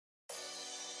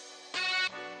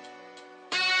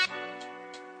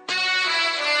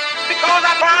because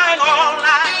I cried all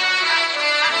night.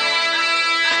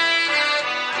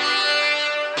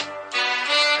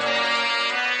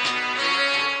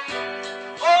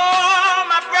 Oh,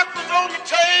 my breakfast on the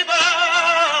table,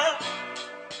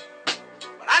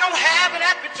 but I don't have an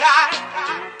appetite.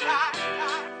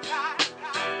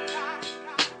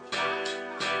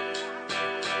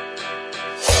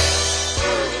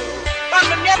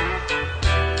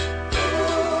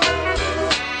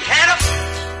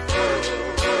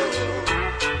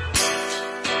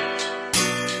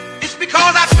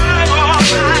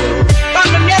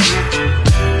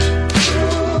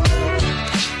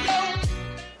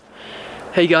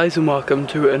 Hey guys, and welcome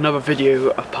to another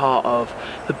video, a part of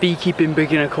the Beekeeping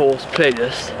Beginner Course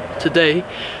playlist. Today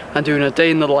I'm doing a day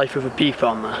in the life of a bee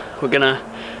farmer. We're gonna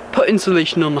put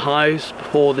insulation on the hives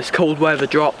before this cold weather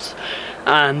drops,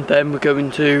 and then we're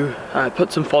going to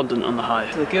put some fondant on the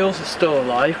hive. The girls are still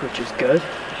alive, which is good.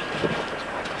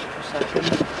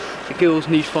 The girls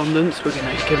need fondant, so we're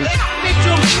gonna give them.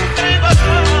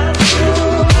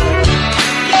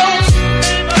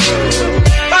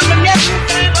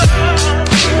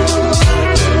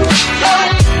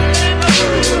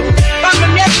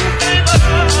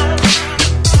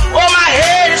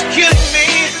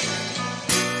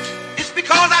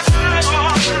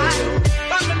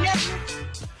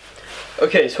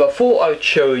 Okay, so I thought I would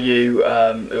show you,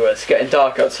 it's getting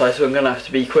dark outside, so I'm going to have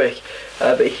to be quick,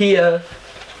 but here's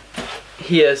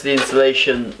the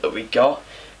insulation that we got.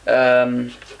 So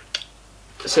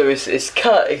it's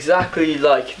cut exactly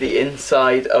like the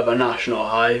inside of a national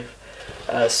hive.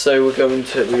 So we're going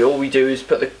to, all we do is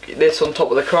put this on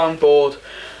top of the crown board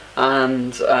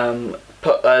and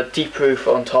put a deep roof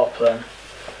on top then.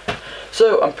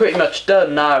 So I'm pretty much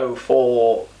done now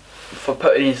for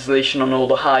putting insulation on all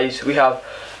the hives. We have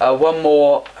one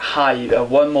more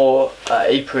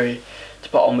apiary to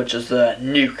put on, which is the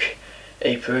nuke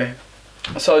apiary.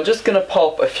 So I'm just going to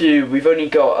pop a few. We've only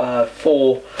got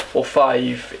 4 or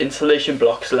 5 insulation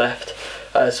blocks left,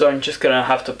 so I'm just going to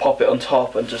have to pop it on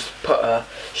top and just put a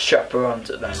strap around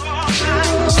it then.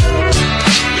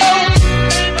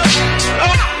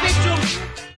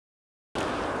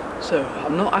 So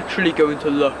I'm not actually going to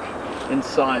look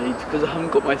inside because I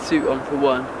haven't got my suit on for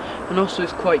one, and also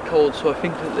it's quite cold, so I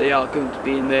think that they are going to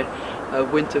be in their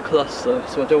winter cluster,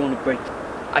 so I don't want to break them.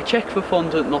 I checked for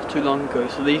fondant not too long ago,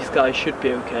 so these guys should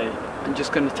be okay. I'm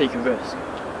just going to take a risk.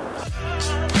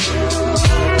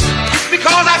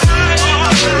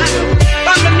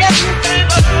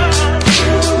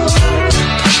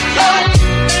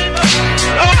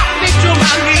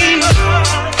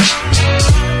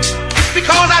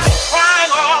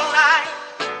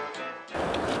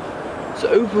 So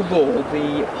overall,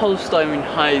 the polystyrene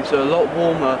hives are a lot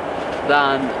warmer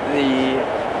than the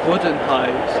wooden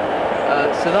hives,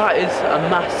 so that is a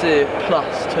massive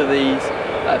plus to these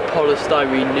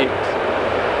polystyrene nukes.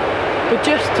 But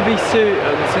just to be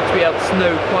certain, since we had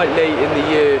snow quite late in the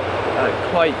year,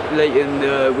 quite late in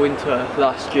the winter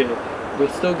last year,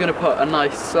 we're still going to put a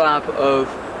nice slab of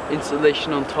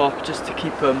insulation on top just to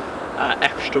keep them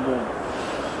extra warm.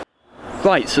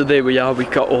 Right, so there we are,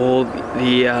 we've got all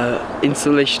the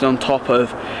insulation on top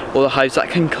of all the hives. That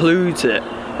concludes it.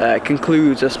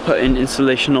 Concludes us putting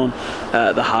insulation on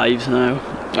the hives now.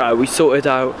 We sorted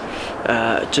out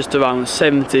just around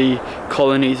 70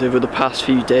 colonies over the past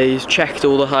few days, checked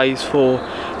all the hives for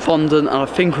fondant, and I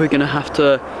think we're going to have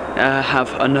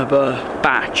have another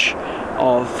batch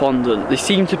of fondant. They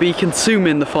seem to be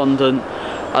consuming the fondant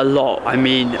a lot. I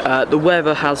mean, the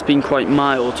weather has been quite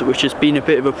mild, which has been a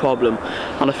bit of a problem,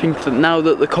 and I think that now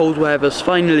that the cold weather's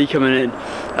finally coming in,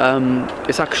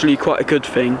 it's actually quite a good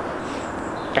thing.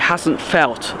 It hasn't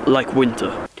felt like winter.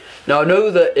 Now I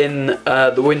know that in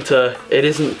the winter it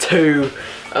isn't too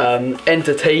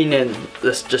entertaining,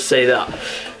 let's just say that.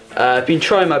 I've been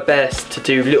trying my best to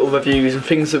do little reviews and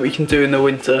things that we can do in the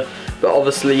winter, but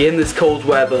obviously in this cold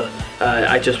weather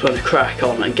I just want to crack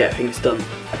on and get things done.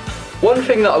 One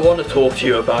thing that I want to talk to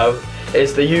you about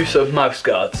is the use of mouse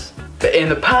guards. But in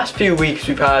the past few weeks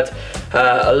we've had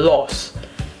a loss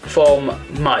from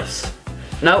mice.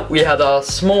 Now we had our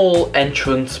small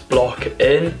entrance block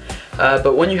in,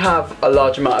 but when you have a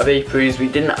large amount of apiaries, we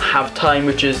didn't have time,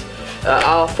 which is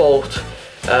our fault.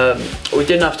 We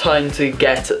didn't have time to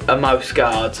get a mouse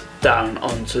guard down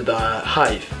onto the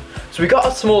hive. So we got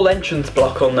a small entrance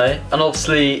block on there, and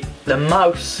obviously the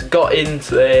mouse got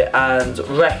into there and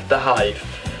wrecked the hive.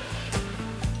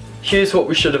 Here's what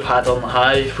we should have had on the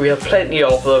hive. We had plenty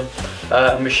of them,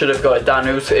 and we should have got it down.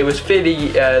 It was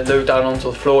fairly low down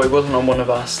onto the floor. It wasn't on one of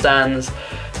our stands,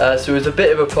 so it was a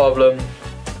bit of a problem,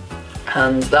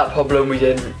 and that problem we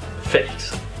didn't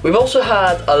fix. We've also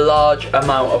had a large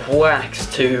amount of wax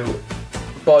to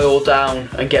boil down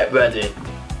and get ready.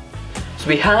 So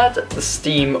we had the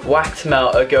steam wax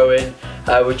melter going,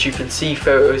 which you can see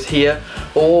photos here,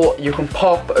 or you can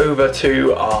pop over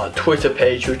to our Twitter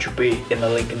page, which will be in the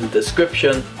link in the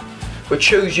description, which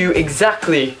shows you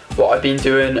exactly what I've been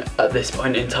doing at this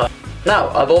point in time. Now,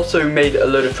 I've also made a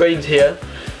load of frames here,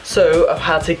 so I've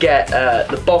had to get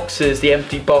the boxes, the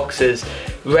empty boxes,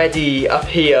 ready up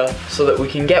here so that we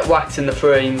can get wax in the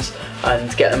frames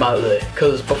and get them out of there,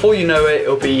 because before you know it,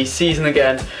 it'll be season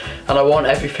again and I want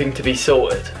everything to be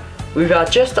sorted. We've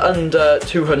had just under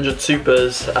 200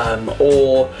 supers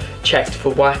all checked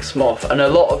for wax moth, and a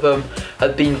lot of them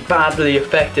have been badly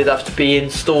affected after being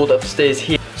stored upstairs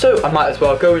here. So I might as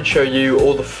well go and show you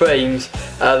all the frames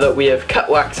that we have cut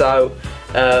wax out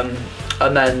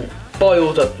and then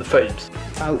boiled up the frames.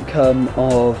 Outcome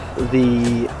of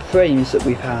the frames that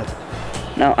we've had.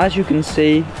 Now, as you can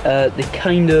see, a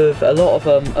lot of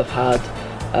them have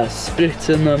had splits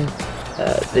in them.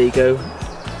 There you go.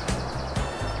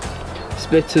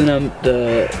 Splitting them,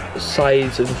 the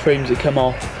sides of the frames that come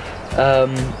off.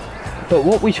 But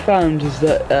what we found is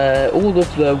that all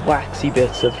of the waxy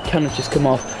bits have kind of just come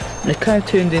off, and they've kind of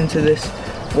turned into this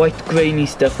white grainy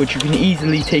stuff which you can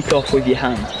easily take off with your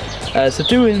hand. So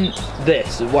doing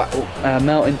this,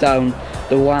 melting down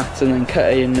the wax and then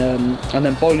cutting and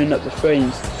then boiling up the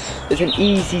frames is an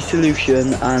easy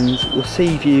solution and will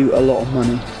save you a lot of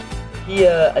money.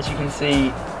 Here, as you can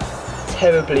see,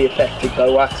 terribly affected by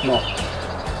wax moth.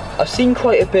 I've seen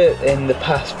quite a bit in the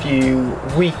past few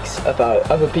weeks about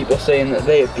other people saying that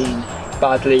they have been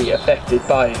badly affected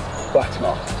by wax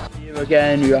moth. Here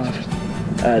again you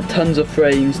have tons of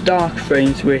frames, dark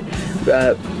frames. We're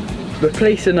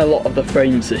replacing a lot of the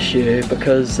frames this year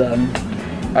because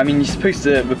I mean, you're supposed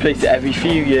to replace it every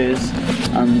few years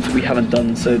and we haven't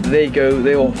done, so there you go,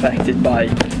 they're all affected by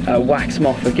wax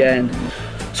moth again.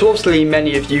 So obviously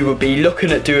many of you will be looking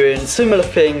at doing similar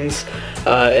things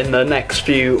in the next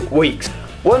few weeks.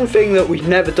 One thing that we've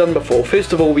never done before,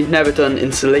 first of all, we've never done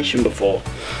insulation before,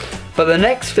 but the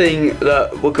next thing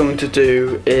that we're going to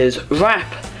do is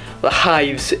wrap the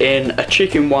hives in a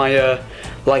chicken wire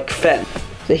like fence.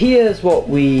 So here's what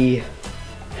we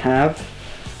have,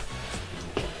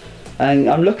 and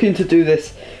I'm looking to do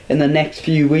this in the next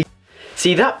few weeks.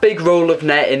 See that big roll of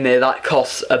net in there, that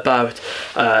costs about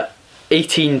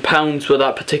 £18 for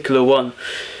that particular one.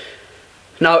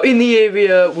 Now in the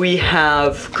area we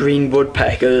have green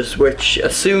woodpeckers, which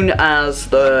as soon as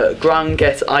the ground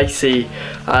gets icy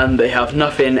and they have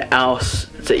nothing else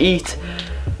to eat,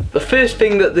 the first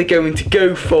thing that they're going to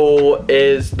go for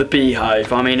is the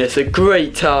beehive. I mean, it's a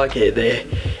great target there.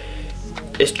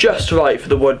 It's just right for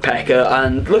the woodpecker,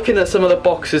 and looking at some of the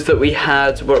boxes that we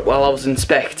had while I was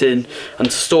inspecting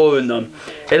and storing them,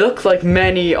 it looks like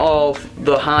many of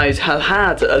the hives have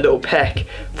had a little peck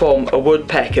from a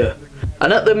woodpecker.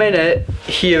 And at the minute,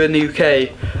 here in the UK,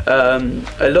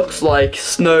 it looks like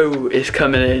snow is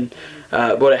coming in.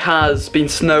 Well, it has been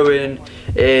snowing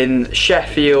in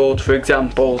Sheffield, for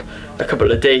example, a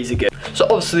couple of days ago. So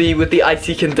obviously with the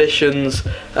icy conditions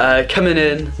coming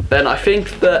in, then I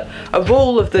think that a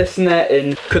roll of this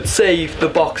netting could save the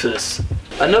boxes.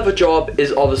 Another job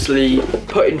is obviously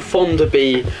putting Fonda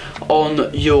Bee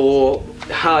on your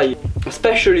hive,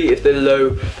 especially if they're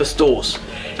low for stores.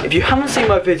 If you haven't seen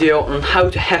my video on how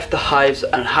to heft the hives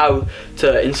and how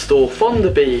to install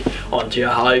Fonda Bee onto your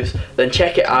hives, then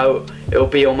check it out. It'll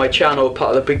be on my channel,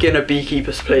 part of the Beginner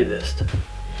Beekeepers playlist.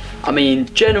 I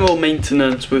mean, general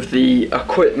maintenance with the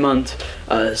equipment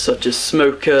such as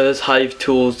smokers, hive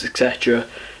tools, etc.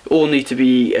 all need to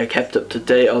be kept up to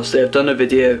date. Obviously I've done a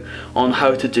video on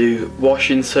how to do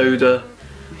washing soda,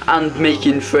 and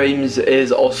making frames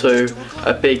is also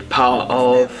a big part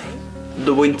of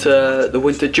the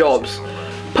winter jobs.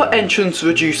 Put entrance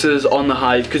reducers on the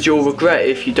hive, because you'll regret it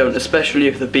if you don't, especially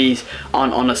if the bees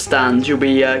aren't on a stand. You'll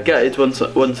be gutted once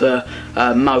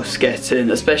a mouse gets in,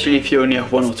 especially if you only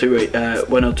have one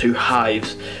or two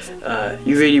hives.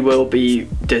 You really will be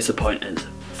disappointed.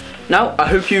 Now, I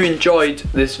hope you enjoyed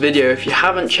this video. If you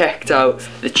haven't checked out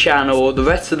the channel or the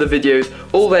rest of the videos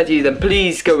already, then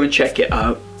please go and check it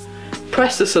out.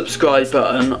 Press the subscribe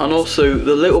button, and also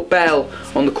the little bell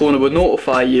on the corner will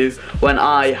notify you when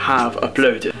I have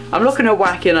uploaded. I'm looking at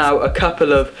whacking out a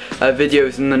couple of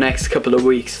videos in the next couple of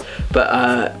weeks, but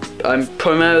I'm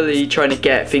primarily trying to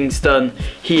get things done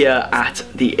here at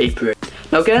the apiary.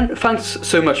 Now again, thanks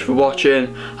so much for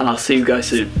watching, and I'll see you guys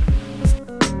soon.